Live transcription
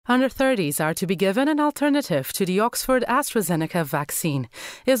Under 30s are to be given an alternative to the Oxford AstraZeneca vaccine.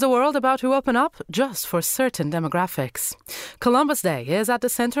 Is the world about to open up just for certain demographics? Columbus Day is at the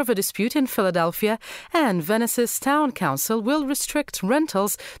center of a dispute in Philadelphia, and Venice's town council will restrict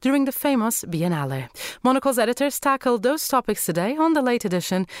rentals during the famous Biennale. Monocle's editors tackle those topics today on the late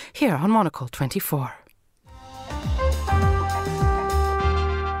edition here on Monocle 24.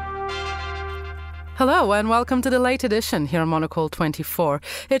 Hello and welcome to the late edition here on Monocle 24.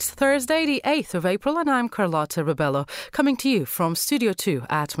 It's Thursday the 8th of April and I'm Carlotta Rebello, coming to you from Studio 2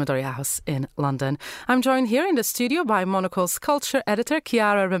 at Midori House in London. I'm joined here in the studio by Monocle's culture editor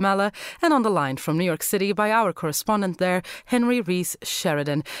Chiara Remella and on the line from New York City by our correspondent there, Henry Rees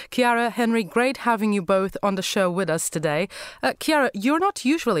Sheridan. Chiara, Henry, great having you both on the show with us today. Chiara, you're not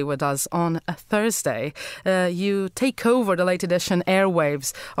usually with us on a Thursday. You take over the late edition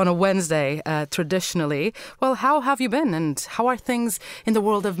airwaves on a Wednesday traditionally. Well, how have you been and how are things in the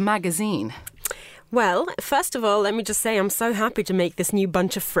world of magazine? Well, first of all, let me just say I'm so happy to make this new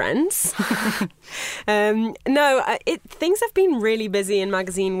bunch of friends. Things have been really busy in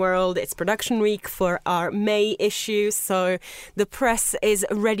magazine world. It's production week for our May issue, so the press is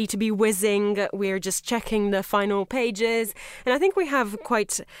ready to be whizzing. We're just checking the final pages, and I think we have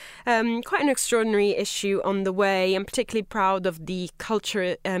quite an extraordinary issue on the way. I'm particularly proud of the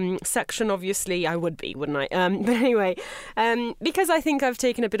culture section. Obviously, I would be, wouldn't I? But anyway, because I think I've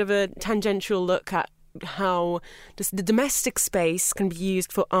taken a bit of a tangential look at how just the domestic space can be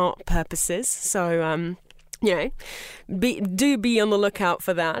used for art purposes. So, be on the lookout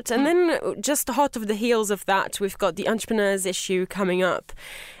for that. And then just hot of the heels of that, we've got the entrepreneurs issue coming up.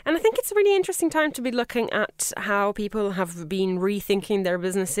 And I think it's a really interesting time to be looking at how people have been rethinking their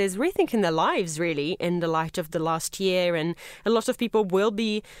businesses, rethinking their lives, really, in the light of the last year. And a lot of people will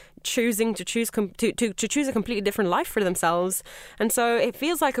be choosing to choose a completely different life for themselves. And so it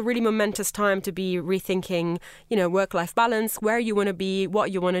feels like a really momentous time to be rethinking, work-life balance, where you want to be,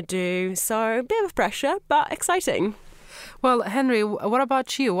 what you want to do. So a bit of pressure, but exciting. Well, Henry, what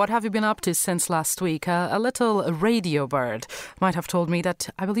about you? What have you been up to since last week? A little radio bird might have told me that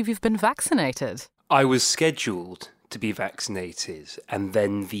I believe you've been vaccinated. I was scheduled to be vaccinated, and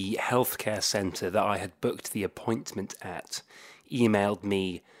then the healthcare centre that I had booked the appointment at emailed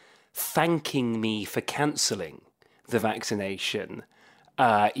me thanking me for cancelling the vaccination,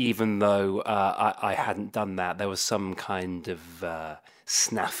 even though I hadn't done that. There was some kind of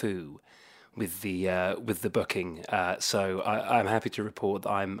snafu with the booking. So I'm happy to report that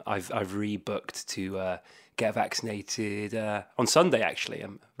I've rebooked to get vaccinated on Sunday. Actually,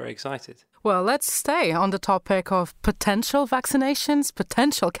 I'm very excited. Well, let's stay on the topic of potential vaccinations,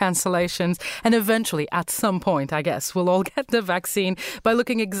 potential cancellations, and eventually, at some point, I guess, we'll all get the vaccine by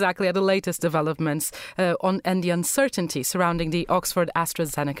looking exactly at the latest developments and the uncertainty surrounding the Oxford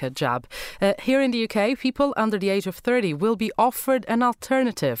AstraZeneca jab. Here in the UK, people under the age of 30 will be offered an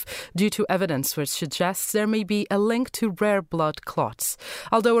alternative due to evidence which suggests there may be a link to rare blood clots.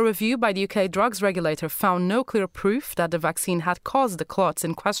 Although a review by the UK drugs regulator found no clear proof that the vaccine had caused the clots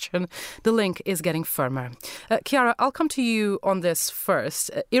in question, the link is getting firmer. Chiara, I'll come to you on this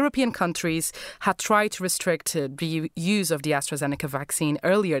first. European countries had tried to restrict the use of the AstraZeneca vaccine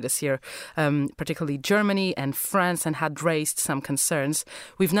earlier this year, particularly Germany and France, and had raised some concerns.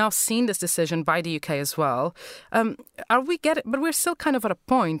 We've now seen this decision by the UK as well. But we're still kind of at a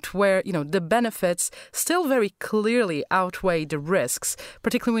point where, the benefits still very clearly outweigh the risks,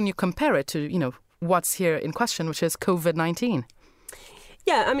 particularly when you compare it to, what's here in question, which is COVID-19.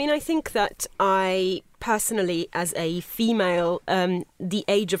 Yeah, I think that I personally, as a female, the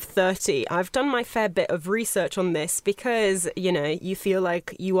age of 30, I've done my fair bit of research on this because, you feel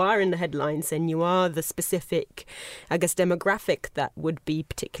like you are in the headlines and you are the specific, demographic that would be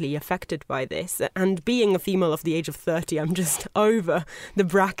particularly affected by this. And being a female of the age of 30, I'm just over the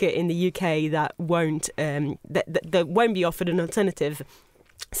bracket in the UK that won't be offered an alternative.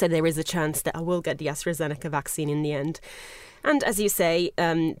 So there is a chance that I will get the AstraZeneca vaccine in the end. And as you say,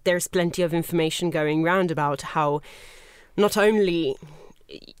 there's plenty of information going round about how not only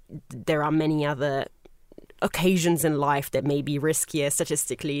there are many other occasions in life that may be riskier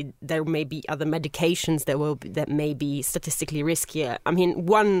statistically, there may be other medications that may be statistically riskier.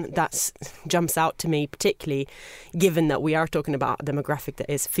 One that jumps out to me particularly, given that we are talking about a demographic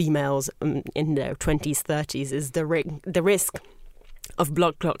that is females in their 20s, 30s, is the risk of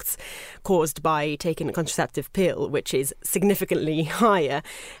blood clots caused by taking a contraceptive pill, which is significantly higher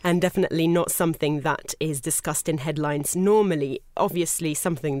and definitely not something that is discussed in headlines normally. Obviously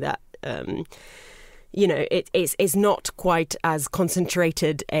something that it is not quite as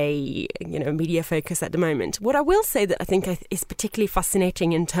concentrated a media focus at the moment. What I will say that I think is particularly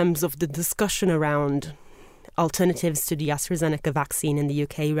fascinating in terms of the discussion around alternatives to the AstraZeneca vaccine in the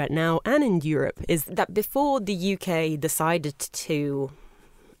UK right now and in Europe is that before the UK decided to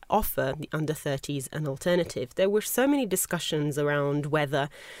offer the under-30s an alternative, there were so many discussions around whether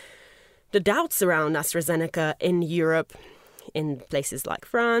the doubts around AstraZeneca in Europe, in places like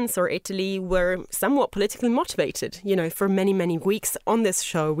France or Italy, were somewhat politically motivated. For many, many weeks on this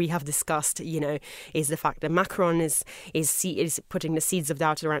show, we have discussed, is the fact that Macron is putting the seeds of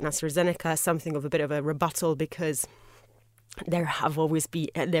doubt around AstraZeneca something of a bit of a rebuttal, because there have obviously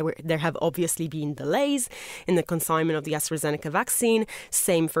been delays in the consignment of the AstraZeneca vaccine.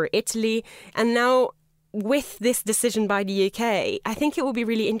 Same for Italy, and now, with this decision by the UK, I think it will be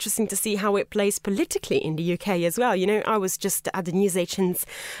really interesting to see how it plays politically in the UK as well. I was just at the newsagents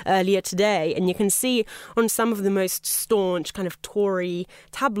earlier today, and you can see on some of the most staunch kind of Tory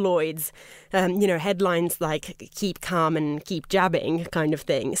tabloids, headlines like "keep calm and keep jabbing" kind of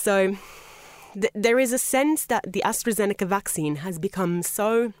thing. So there is a sense that the AstraZeneca vaccine has become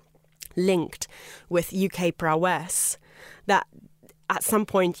so linked with UK prowess that at some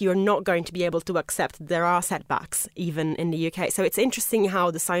point you're not going to be able to accept there are setbacks even in the UK. So it's interesting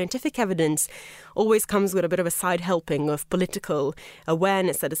how the scientific evidence always comes with a bit of a side helping of political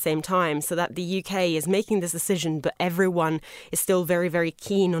awareness at the same time, so that the UK is making this decision, but everyone is still very, very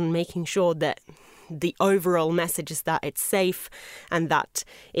keen on making sure that the overall message is that it's safe and that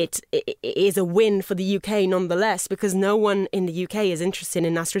it is a win for the UK nonetheless, because no one in the UK is interested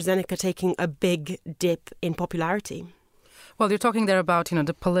in AstraZeneca taking a big dip in popularity. Well, you're talking there about,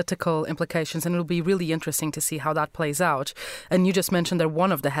 the political implications, and it'll be really interesting to see how that plays out. And you just mentioned they're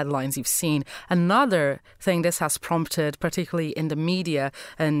one of the headlines you've seen. Another thing this has prompted, particularly in the media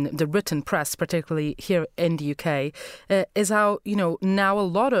and the written press, particularly here in the UK, is how, now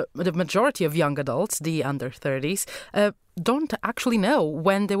the majority of young adults, the under 30s, don't actually know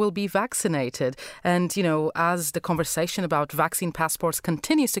when they will be vaccinated. And, as the conversation about vaccine passports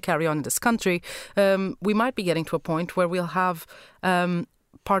continues to carry on in this country, we might be getting to a point where we'll have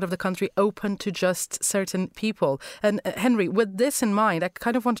part of the country open to just certain people. And Henry, with this in mind, I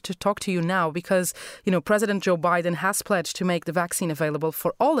kind of wanted to talk to you now because, President Joe Biden has pledged to make the vaccine available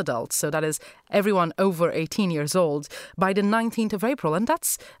for all adults. So that is everyone over 18 years old by the 19th of April. And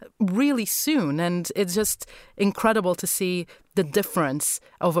that's really soon. And it's just incredible to see the difference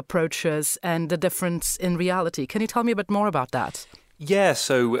of approaches and the difference in reality. Can you tell me a bit more about that? Yeah,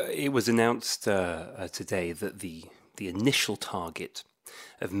 so it was announced today that the initial target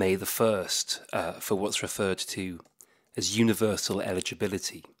of May the 1st for what's referred to as universal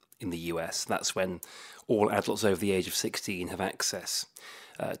eligibility in the US. That's when all adults over the age of 16 have access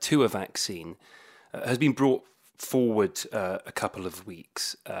to a vaccine, has been brought forward a couple of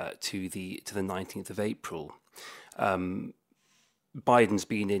weeks to the 19th of April. Biden's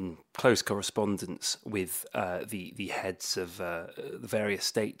been in close correspondence with the heads of the various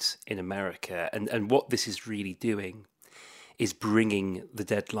states in America, and what this is really doing is bringing the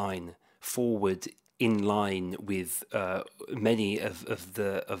deadline forward in line with many of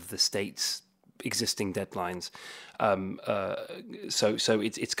the states' existing deadlines. So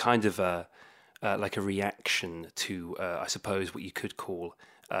it's kind of like a reaction to, I suppose, what you could call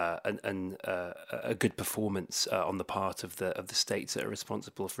a good performance on the part of the states that are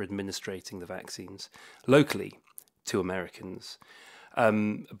responsible for administrating the vaccines locally to Americans.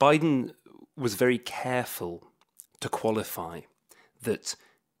 Biden was very careful to qualify that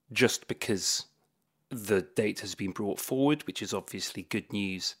just because the date has been brought forward, which is obviously good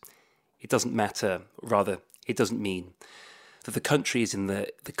news, it doesn't matter. Rather, it doesn't mean that the country is in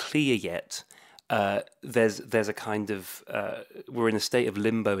the clear yet. There's a kind of we're in a state of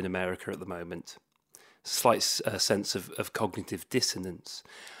limbo in America at the moment, slight sense of cognitive dissonance,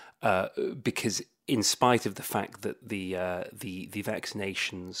 because in spite of the fact that the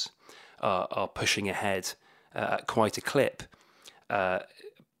vaccinations are pushing ahead at quite a clip,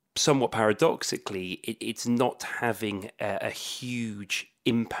 somewhat paradoxically, it's not having a huge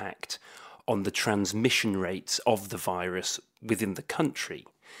impact on the transmission rates of the virus within the country.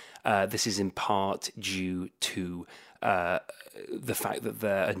 This is in part due to the fact that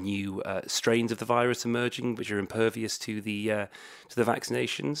there are new strains of the virus emerging, which are impervious to the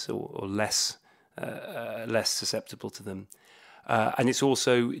vaccinations or less susceptible to them, and it's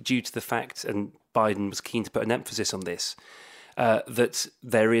also due to the fact, and Biden was keen to put an emphasis on this, that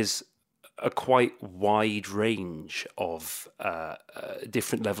there is a quite wide range of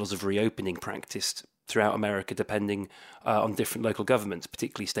different levels of reopening practiced throughout America, depending on different local governments,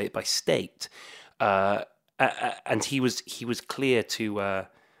 particularly state by state. and he was clear to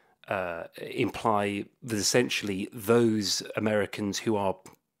imply that essentially those Americans who are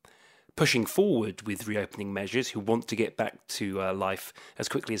pushing forward with reopening measures, who want to get back to life as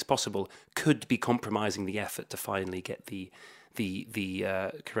quickly as possible, could be compromising the effort to finally get the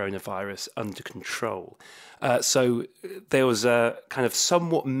coronavirus under control. So there was a kind of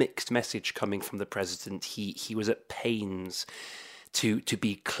somewhat mixed message coming from the president. He was at pains to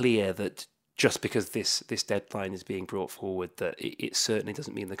be clear that just because this deadline is being brought forward, that it certainly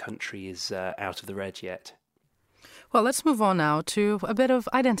doesn't mean the country is out of the red yet. Well, let's move on now to a bit of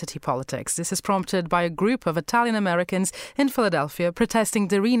identity politics. This is prompted by a group of Italian Americans in Philadelphia protesting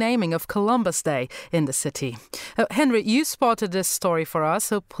the renaming of Columbus Day in the city. Henry, you spotted this story for us,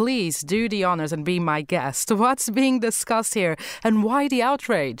 so please do the honors and be my guest. What's being discussed here and why the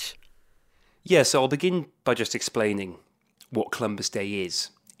outrage? Yeah, so I'll begin by just explaining what Columbus Day is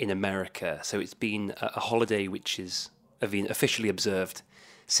in America. So it's been a holiday which has been officially observed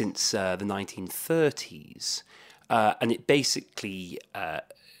since the 1930s. And it basically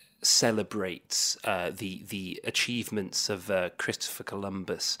celebrates the achievements of Christopher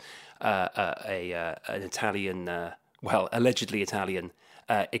Columbus, an Italian, allegedly Italian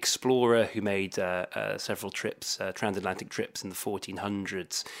explorer who made several trips, transatlantic trips in the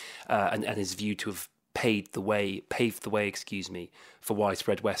 1400s, and is viewed to have paved the way, for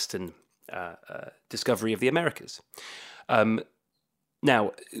widespread Western discovery of the Americas.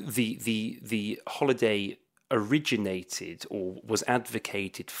 Now, the holiday originated or was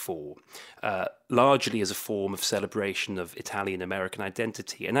advocated for largely as a form of celebration of Italian American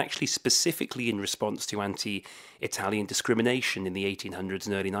identity, and actually specifically in response to anti-Italian discrimination in the 1800s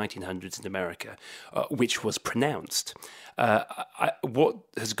and early 1900s in America, which was pronounced. What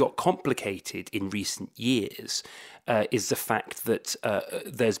has got complicated in recent years is the fact that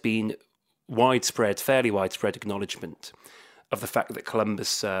there's been fairly widespread acknowledgement of the fact that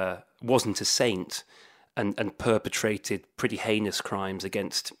Columbus wasn't a saint and perpetrated pretty heinous crimes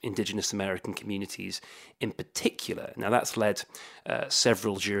against indigenous American communities in particular. Now, that's led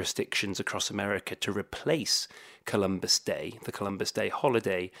several jurisdictions across America to replace Columbus Day, the Columbus Day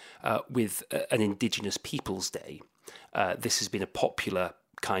holiday, with an Indigenous Peoples Day. This has been a popular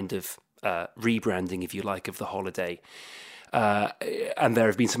kind of rebranding, if you like, of the holiday. And there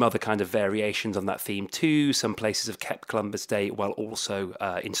have been some other kind of variations on that theme too. Some places have kept Columbus Day while also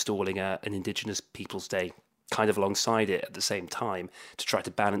installing an Indigenous Peoples Day kind of alongside it at the same time to try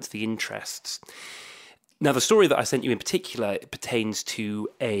to balance the interests. Now, the story that I sent you in particular pertains to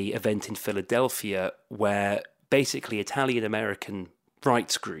an event in Philadelphia where basically Italian American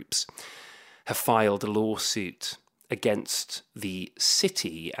rights groups have filed a lawsuit against the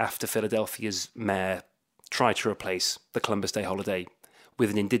city after Philadelphia's mayor tried to replace the Columbus Day holiday with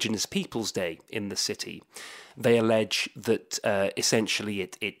an Indigenous Peoples Day in the city. They allege that essentially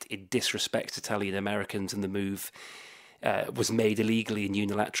it disrespects Italian Americans, and the move was made illegally and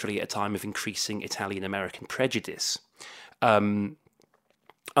unilaterally at a time of increasing Italian American prejudice. And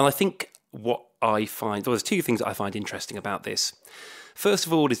I think there's two things that I find interesting about this. First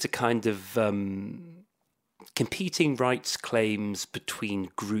of all is the kind of competing rights claims between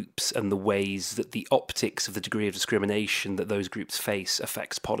groups and the ways that the optics of the degree of discrimination that those groups face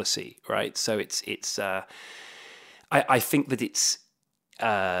affects policy, right? So I think that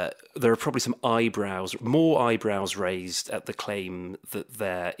there are probably some more eyebrows raised at the claim that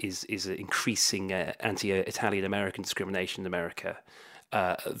there is an increasing anti-Italian American discrimination in America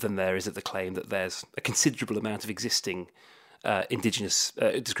than there is at the claim that there's a considerable amount of existing Indigenous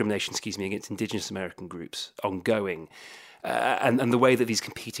discrimination, against Indigenous American groups ongoing. And the way that these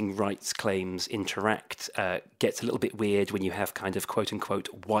competing rights claims interact gets a little bit weird when you have kind of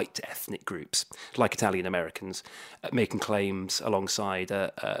quote-unquote white ethnic groups, like Italian Americans, making claims alongside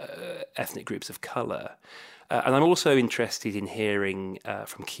ethnic groups of colour. And I'm also interested in hearing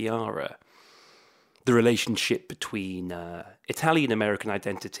from Chiara the relationship between Italian American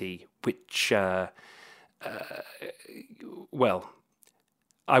identity, which...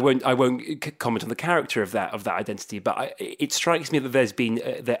 I won't comment on the character of that identity, but it strikes me that there's been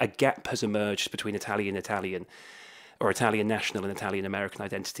that a gap has emerged between Italian or Italian national and Italian American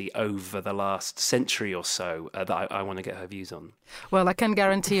identity over the last century or so that I want to get her views on. Well, I can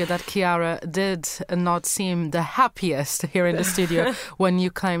guarantee you that Chiara did not seem the happiest here in the studio when you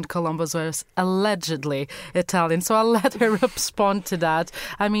claimed Columbus was allegedly Italian. So I'll let her respond to that.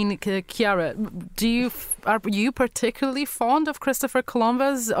 I mean, Chiara, do you Are you particularly fond of Christopher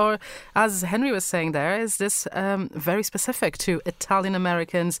Columbus? Or, as Henry was saying there, is this very specific to Italian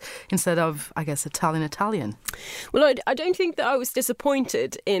Americans instead of, I guess, Italian? Well, I don't think that I was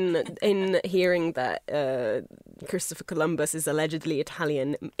disappointed in hearing that Christopher Columbus is allegedly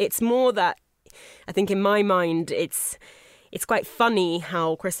Italian. It's more that I think in my mind it's quite funny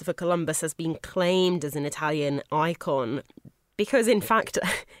how Christopher Columbus has been claimed as an Italian icon. Because, in fact,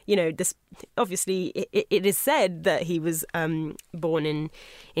 this obviously it is said that he was born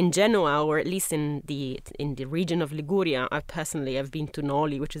in Genoa, or at least in the region of Liguria. I personally have been to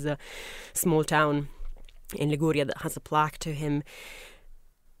Noli, which is a small town in Liguria that has a plaque to him.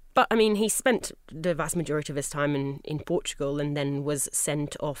 But, I mean, he spent the vast majority of his time in Portugal and then was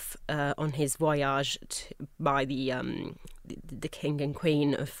sent off on his voyage by the king and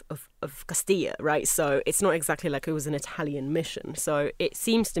queen of Castilla, right? So it's not exactly like it was an Italian mission. So it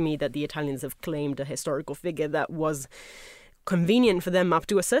seems to me that the Italians have claimed a historical figure that was convenient for them up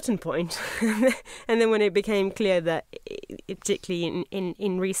to a certain point. And then when it became clear that, particularly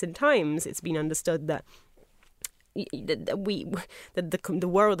in recent times, it's been understood that the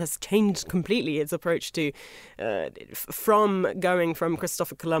world has changed completely its approach to from going from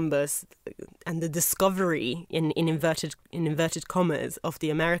Christopher Columbus and the discovery in inverted commas of the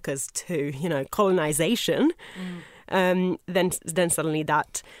Americas to colonization. Then suddenly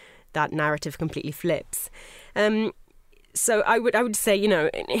that narrative completely flips. So I would say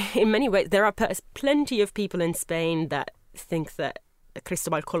in many ways there are plenty of people in Spain that think that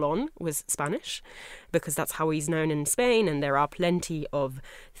Cristobal Colón was Spanish, because that's how he's known in Spain, and there are plenty of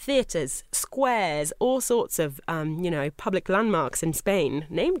theatres, squares, all sorts of public landmarks in Spain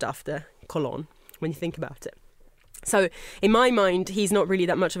named after Colón, when you think about it. So in my mind, he's not really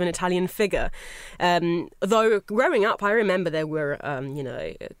that much of an Italian figure. Though growing up, I remember there were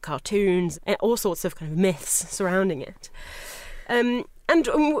cartoons and all sorts of kind of myths surrounding it. And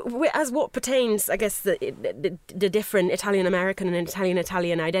as what pertains, I guess, the different Italian-American and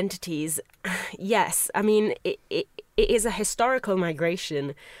Italian identities, yes, I mean, it is a historical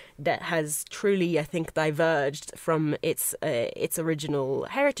migration that has truly, I think, diverged from its original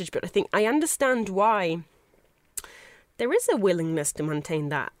heritage. But I think I understand why there is a willingness to maintain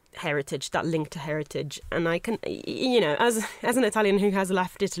that heritage, that link to heritage. And I can, as an Italian who has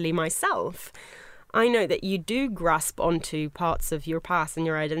left Italy myself, I know that you do grasp onto parts of your past and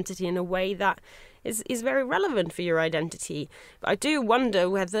your identity in a way that is very relevant for your identity. But I do wonder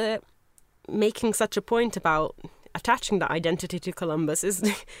whether making such a point about attaching that identity to Columbus is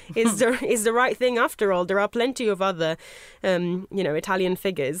the right thing after all. There are plenty of other, Italian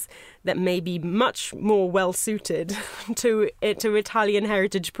figures that may be much more well suited to Italian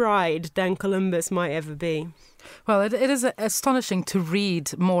heritage pride than Columbus might ever be. Well, it is astonishing to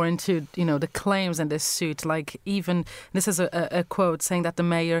read more into, the claims in this suit. Like, even, this is a quote saying that the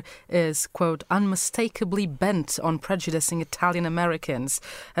mayor is, quote, unmistakably bent on prejudicing Italian Americans,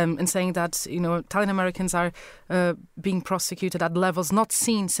 and saying that, Italian Americans are being prosecuted at levels not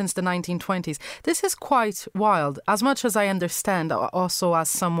seen since the 1920s. This is quite wild. As much as I understand, also as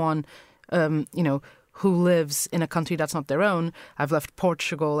someone, who lives in a country that's not their own. I've left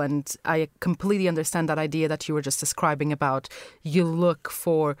Portugal, and I completely understand that idea that you were just describing about you look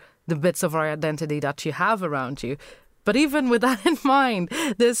for the bits of our identity that you have around you. But even with that in mind,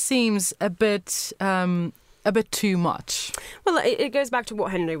 this seems a bit too much. Well, it goes back to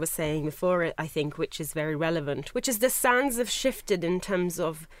what Henry was saying before, I think, which is very relevant, which is the sands have shifted in terms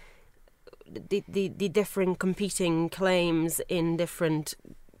of the different competing claims in different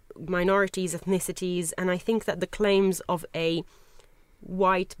minorities, ethnicities, and I think that the claims of a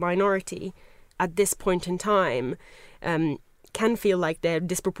white minority at this point in time can feel like they're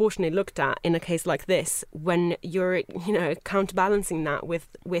disproportionately looked at in a case like this, when you're counterbalancing that with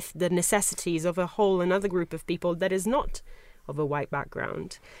the necessities of a whole another group of people that is not of a white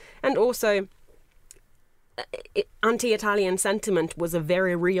background. And also anti-Italian sentiment was a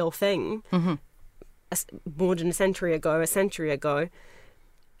very real thing more than a century ago.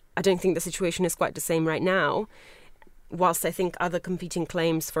 I don't think the situation is quite the same right now, whilst I think other competing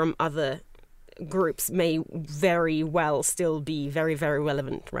claims from other groups may very well still be very, very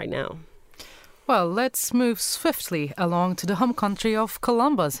relevant right now. Well, let's move swiftly along to the home country of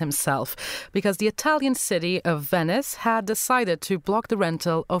Columbus himself, because the Italian city of Venice had decided to block the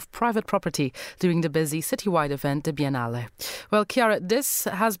rental of private property during the busy citywide event, the Biennale. Well, Chiara, this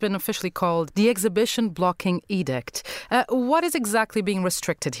has been officially called the Exhibition Blocking Edict. What is exactly being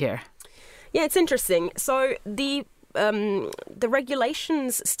restricted here? Yeah, it's interesting. So the the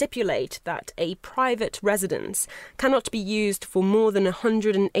regulations stipulate that a private residence cannot be used for more than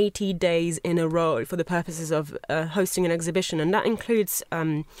 180 days in a row for the purposes of hosting an exhibition, and that includes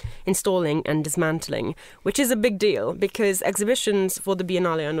installing and dismantling, which is a big deal because exhibitions for the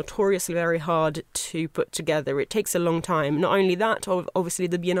Biennale are notoriously very hard to put together. It takes a long time. Not only that, obviously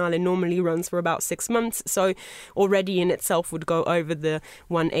the Biennale normally runs for about 6 months, so already in itself would go over the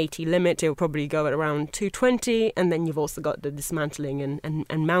 180 limit. It will probably go at around 220, and then you've also got the dismantling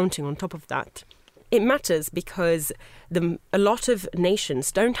and mounting on top of that. It matters because a lot of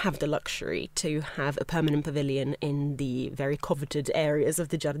nations don't have the luxury to have a permanent pavilion in the very coveted areas of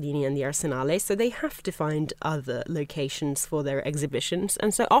the Giardini and the Arsenale, so they have to find other locations for their exhibitions.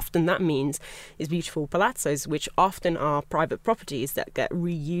 And so often that means these beautiful palazzos, which often are private properties that get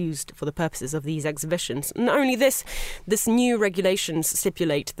reused for the purposes of these exhibitions. Not only this new regulations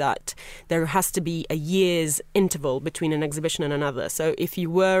stipulate that there has to be a year's interval between an exhibition and another. So if you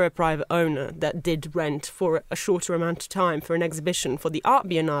were a private owner that did rent for a shorter amount of time for an exhibition for the Art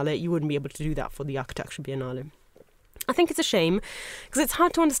Biennale, you wouldn't be able to do that for the Architecture Biennale. I think it's a shame because it's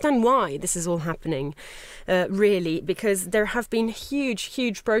hard to understand why this is all happening, really, because there have been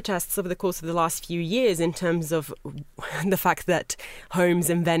huge protests over the course of the last few years in terms of the fact that homes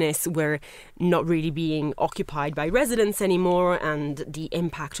in Venice were not really being occupied by residents anymore, and the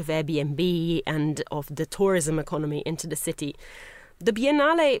impact of Airbnb and of the tourism economy into the city. The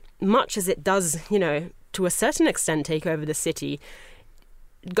Biennale, much as it does, to a certain extent take over the city,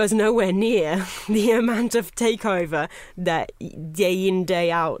 goes nowhere near the amount of takeover that day in, day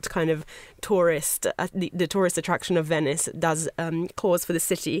out kind of the tourist attraction of Venice does cause for the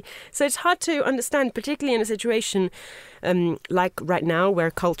city. So it's hard to understand, particularly in a situation like right now where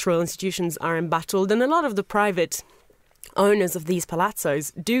cultural institutions are embattled, and a lot of the private owners of these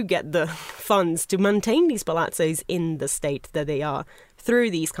palazzos do get the funds to maintain these palazzos in the state that they are through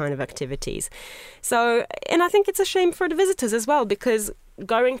these kind of activities. So, and I think it's a shame for the visitors as well, because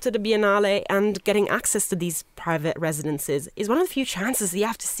going to the Biennale and getting access to these private residences is one of the few chances that you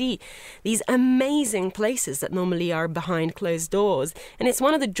have to see these amazing places that normally are behind closed doors. And it's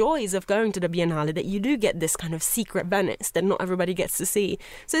one of the joys of going to the Biennale that you do get this kind of secret Venice that not everybody gets to see.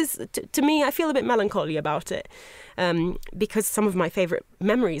 So to me, I feel a bit melancholy about it, because some of my favourite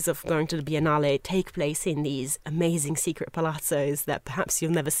memories of going to the Biennale take place in these amazing secret palazzos that perhaps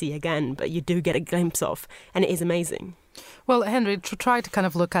you'll never see again, but you do get a glimpse of, and it is amazing. Well, Henry, to try to kind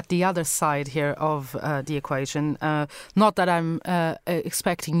of look at the other side here of the equation, not that I'm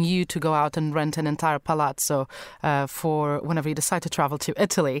expecting you to go out and rent an entire palazzo for whenever you decide to travel to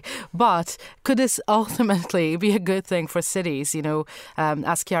Italy, but could this ultimately be a good thing for cities,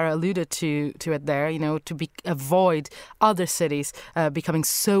 as Chiara alluded to it there, to avoid other cities becoming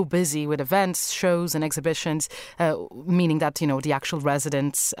so busy with events, shows and exhibitions, meaning that, the actual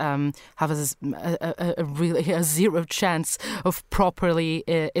residents have a zero chance of properly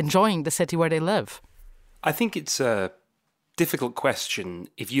enjoying the city where they live? I think it's a difficult question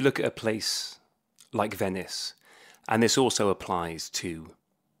if you look at a place like Venice, and this also applies to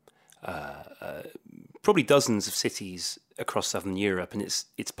probably dozens of cities across southern Europe, and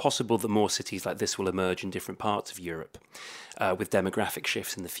it's possible that more cities like this will emerge in different parts of Europe with demographic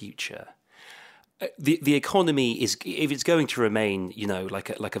shifts in the future. The economy is, if it's going to remain,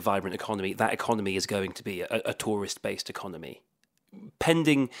 like a vibrant economy, that economy is going to be a tourist-based economy,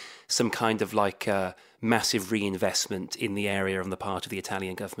 pending some kind of massive reinvestment in the area on the part of the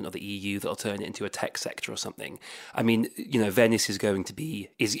Italian government or the EU that'll turn it into a tech sector or something. I mean, Venice is going to be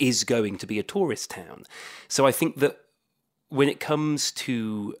a tourist town. So I think that when it comes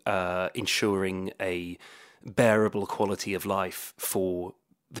to ensuring a bearable quality of life for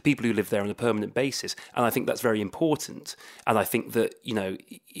the people who live there on a permanent basis, and I think that's very important. And I think that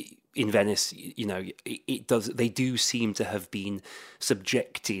in Venice, they do seem to have been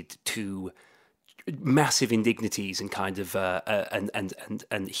subjected to massive indignities and kind of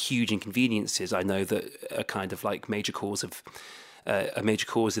and huge inconveniences. I know that a kind of major cause in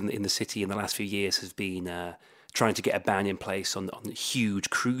the city in the last few years has been trying to get a ban in place on huge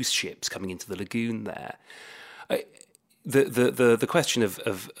cruise ships coming into the lagoon there. The question of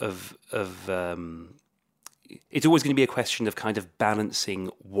it's always going to be a question of kind of balancing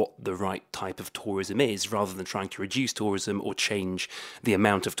what the right type of tourism is, rather than trying to reduce tourism or change the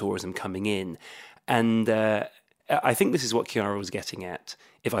amount of tourism coming in. And I think this is what Chiara was getting at,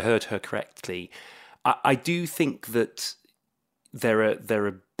 if I heard her correctly. I do think that there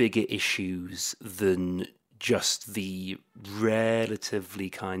are bigger issues than just the relatively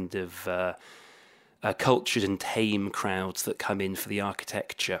kind of cultured and tame crowds that come in for the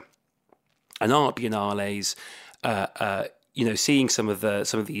architecture and art biennales, seeing some of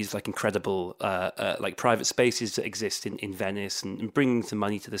these like incredible like private spaces that exist in Venice and bringing some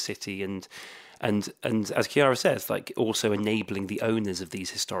money to the city and as Chiara says, like also enabling the owners of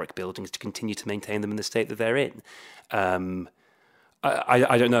these historic buildings to continue to maintain them in the state that they're in.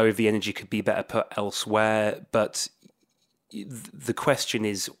 I don't know if the energy could be better put elsewhere, but the question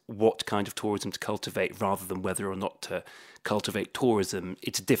is what kind of tourism to cultivate rather than whether or not to cultivate tourism.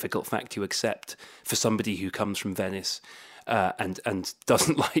 It's a difficult fact to accept for somebody who comes from Venice and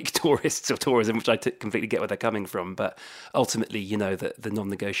doesn't like tourists or tourism, which I completely get where they're coming from. But ultimately, the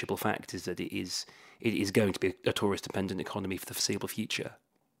non-negotiable fact is that it is going to be a tourist-dependent economy for the foreseeable future.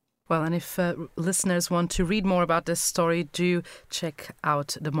 Well, and if listeners want to read more about this story, do check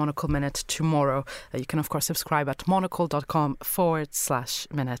out the Monocle Minute tomorrow. You can, of course, subscribe at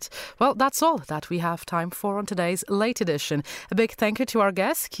monocle.com/minute. Well, that's all that we have time for on today's late edition. A big thank you to our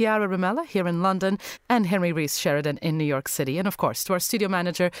guests, Chiara Rimella here in London and Henry Rees Sheridan in New York City. And, of course, to our studio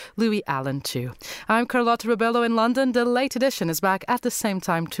manager, Louis Allen, too. I'm Carlotta Rebello in London. The late edition is back at the same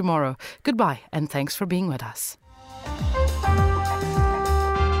time tomorrow. Goodbye, and thanks for being with us.